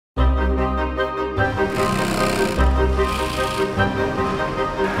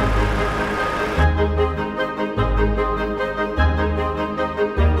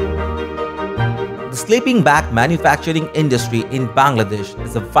sleeping bag manufacturing industry in Bangladesh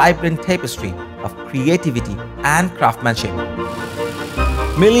is a vibrant tapestry of creativity and craftsmanship.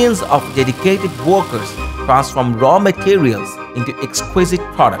 Millions of dedicated workers transform raw materials into exquisite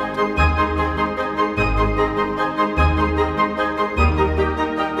product.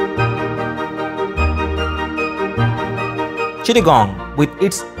 Chittagong, with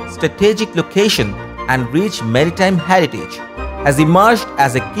its strategic location and rich maritime heritage, has emerged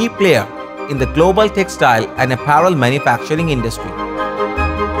as a key player in the global textile and apparel manufacturing industry.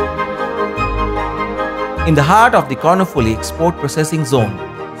 In the heart of the Kornofuli Export Processing Zone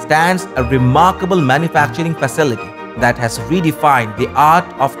stands a remarkable manufacturing facility that has redefined the art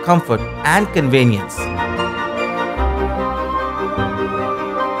of comfort and convenience.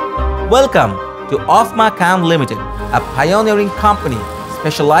 Welcome to OFMA Camp Limited, a pioneering company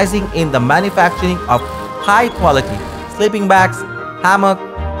specializing in the manufacturing of high-quality sleeping bags, hammock,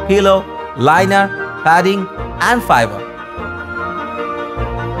 pillow, liner, padding, and fiber.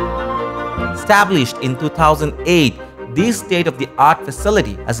 Established in 2008, this state-of-the-art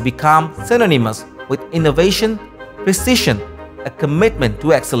facility has become synonymous with innovation, precision, a commitment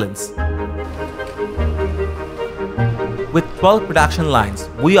to excellence. With 12 production lines,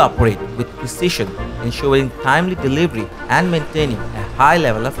 we operate with precision, ensuring timely delivery and maintaining a high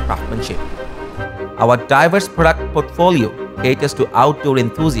level of craftsmanship. Our diverse product portfolio caters to outdoor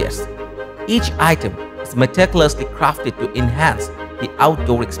enthusiasts. Each item is meticulously crafted to enhance the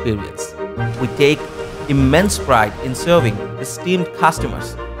outdoor experience. We take immense pride in serving esteemed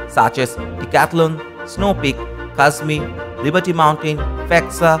customers such as Decathlon, Snow Peak, Kazmi, Liberty Mountain,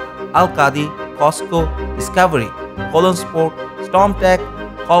 Fexa, Al-Qadi, Costco, Discovery, Colon Sport, Stormtech,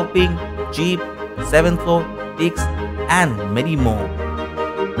 Kolping, Jeep, 7th Floor, Dix, and many more.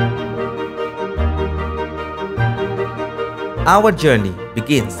 Our journey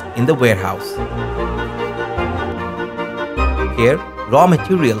begins in the warehouse. Here, raw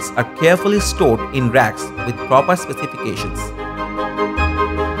materials are carefully stored in racks with proper specifications.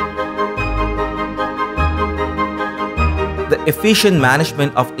 The efficient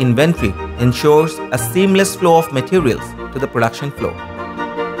management of inventory ensures a seamless flow of materials to the production floor.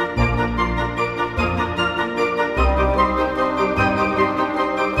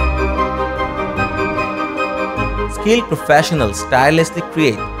 Skilled professionals tirelessly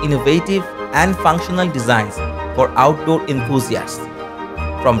create innovative and functional designs for outdoor enthusiasts.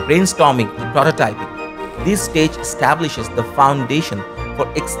 From brainstorming to prototyping, this stage establishes the foundation for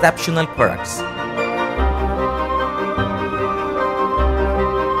exceptional products.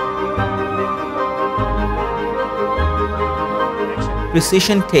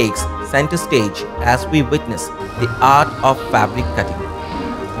 Precision takes center stage as we witness the art of fabric cutting.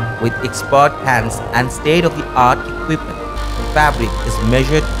 With expert hands and state-of-the-art equipment, fabric is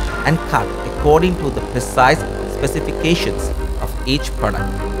measured and cut according to the precise specifications of each product.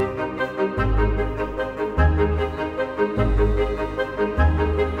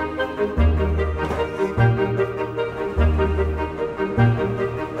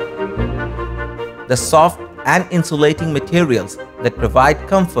 The soft and insulating materials that provide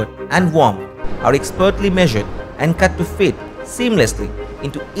comfort and warmth are expertly measured and cut to fit seamlessly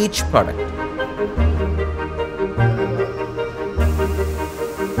into each product.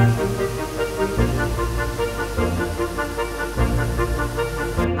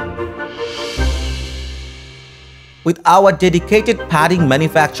 With our dedicated padding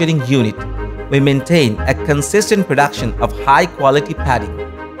manufacturing unit, we maintain a consistent production of high-quality padding.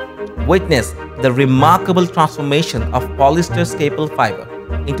 Witness the remarkable transformation of polyester staple fiber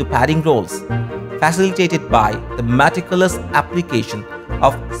into padding rolls, facilitated by the meticulous application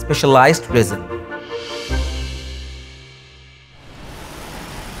of specialized resin.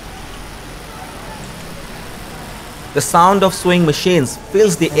 The sound of sewing machines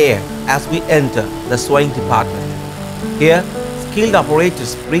fills the air as we enter the sewing department. Here, skilled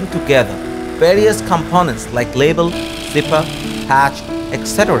operators bring together various components like label, zipper, patch,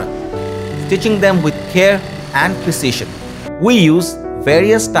 etc., stitching them with care and precision. We use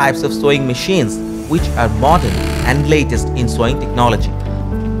various types of sewing machines which are modern and latest in sewing technology.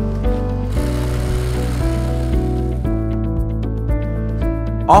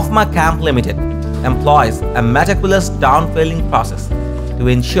 OFMA Camp Limited employs a meticulous downfelling process to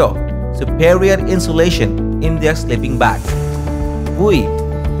ensure superior insulation in their sleeping bags. We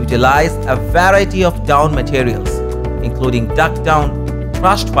utilize a variety of down materials including duck down,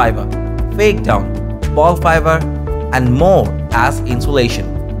 crushed fiber, fake down, ball fiber, and more as insulation.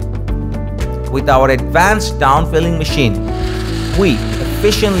 With our advanced downfelling machine, we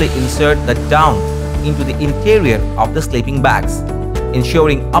efficiently insert the down into the interior of the sleeping bags,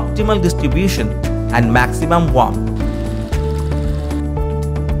 ensuring optimal distribution and maximum warmth.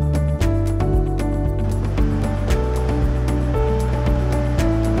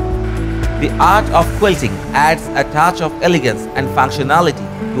 The art of quilting adds a touch of elegance and functionality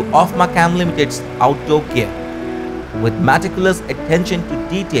to OFMA Camp Limited's outdoor gear. With meticulous attention to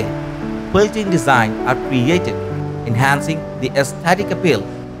detail, quilting designs are created, enhancing the aesthetic appeal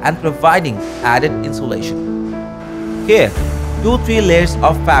and providing added insulation. Here, 2-3 layers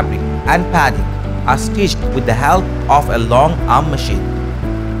of fabric and padding are stitched with the help of a long arm machine.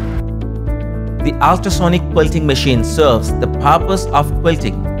 The ultrasonic quilting machine serves the purpose of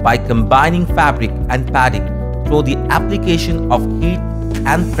quilting by combining fabric and padding through the application of heat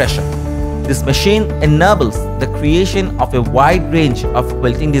and pressure. This machine enables the creation of a wide range of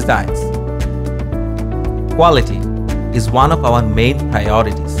quilting designs. Quality is one of our main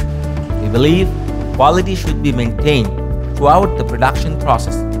priorities. We believe quality should be maintained throughout the production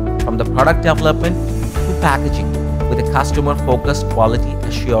process, from the product development to packaging, with a customer-focused quality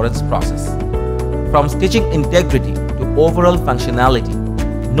assurance process. From stitching integrity to overall functionality,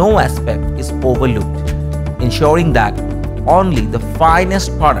 no aspect is overlooked, ensuring that only the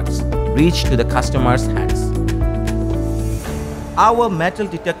finest products reach to the customer's hands. Our metal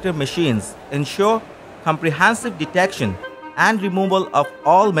detector machines ensure comprehensive detection and removal of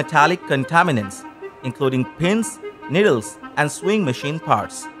all metallic contaminants, including pins, needles, and sewing machine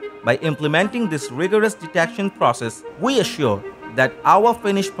parts. By implementing this rigorous detection process, we assure that our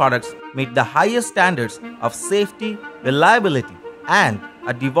finished products meet the highest standards of safety, reliability, and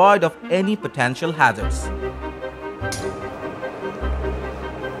are devoid of any potential hazards.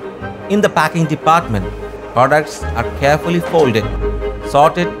 In the packing department, products are carefully folded,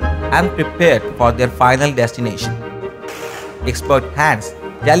 sorted, and prepared for their final destination. Expert hands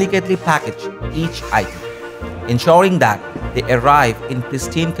delicately package each item, ensuring that they arrive in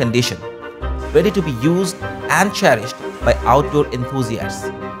pristine condition, ready to be used and cherished by outdoor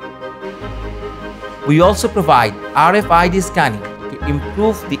enthusiasts. We also provide RFID scanning to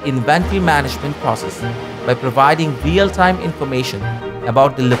improve the inventory management process by providing real-time information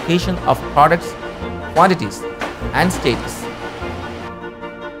about the location of products, quantities, and status.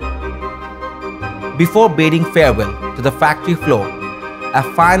 Before bidding farewell to the factory floor, a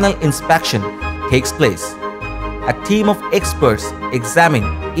final inspection takes place. A team of experts examine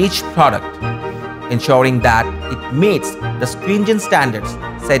each product, ensuring that it meets the stringent standards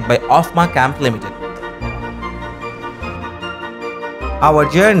set by OFMA Camp Limited. Our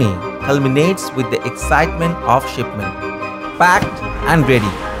journey culminates with the excitement of shipment. Packed and ready,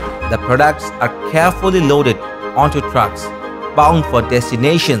 the products are carefully loaded onto trucks, bound for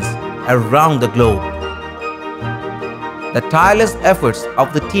destinations around the globe. The tireless efforts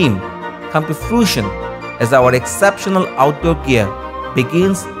of the team come to fruition as our exceptional outdoor gear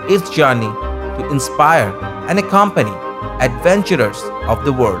begins its journey to inspire and accompany adventurers of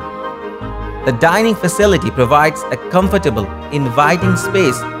the world. The dining facility provides a comfortable, inviting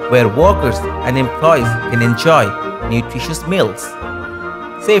space where workers and employees can enjoy nutritious meals.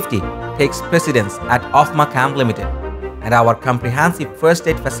 Safety takes precedence at OFMA Camp Limited, and our comprehensive first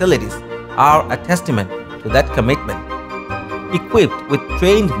aid facilities are a testament to that commitment. Equipped with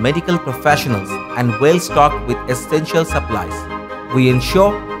trained medical professionals and well-stocked with essential supplies, we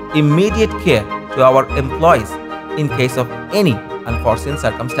ensure immediate care to our employees in case of any unforeseen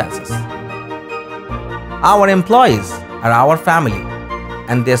circumstances. Our employees are our family,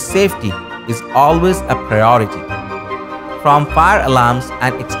 and their safety is always a priority. From fire alarms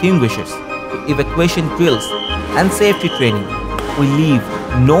and extinguishers to evacuation drills and safety training, we leave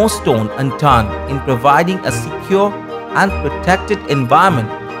no stone unturned in providing a secure and protected environment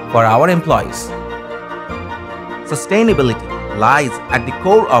for our employees. Sustainability lies at the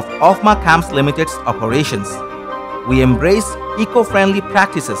core of OFMA Camp Limited's operations. We embrace eco-friendly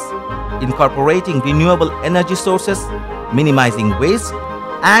practices, incorporating renewable energy sources, minimizing waste,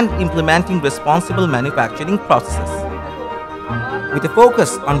 and implementing responsible manufacturing processes. With a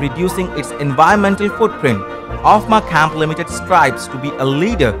focus on reducing its environmental footprint, OFMA Camp Limited strives to be a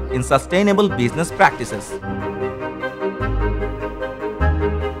leader in sustainable business practices.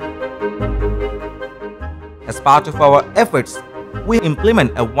 As part of our efforts, we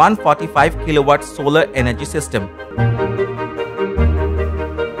implement a 145 kilowatt solar energy system.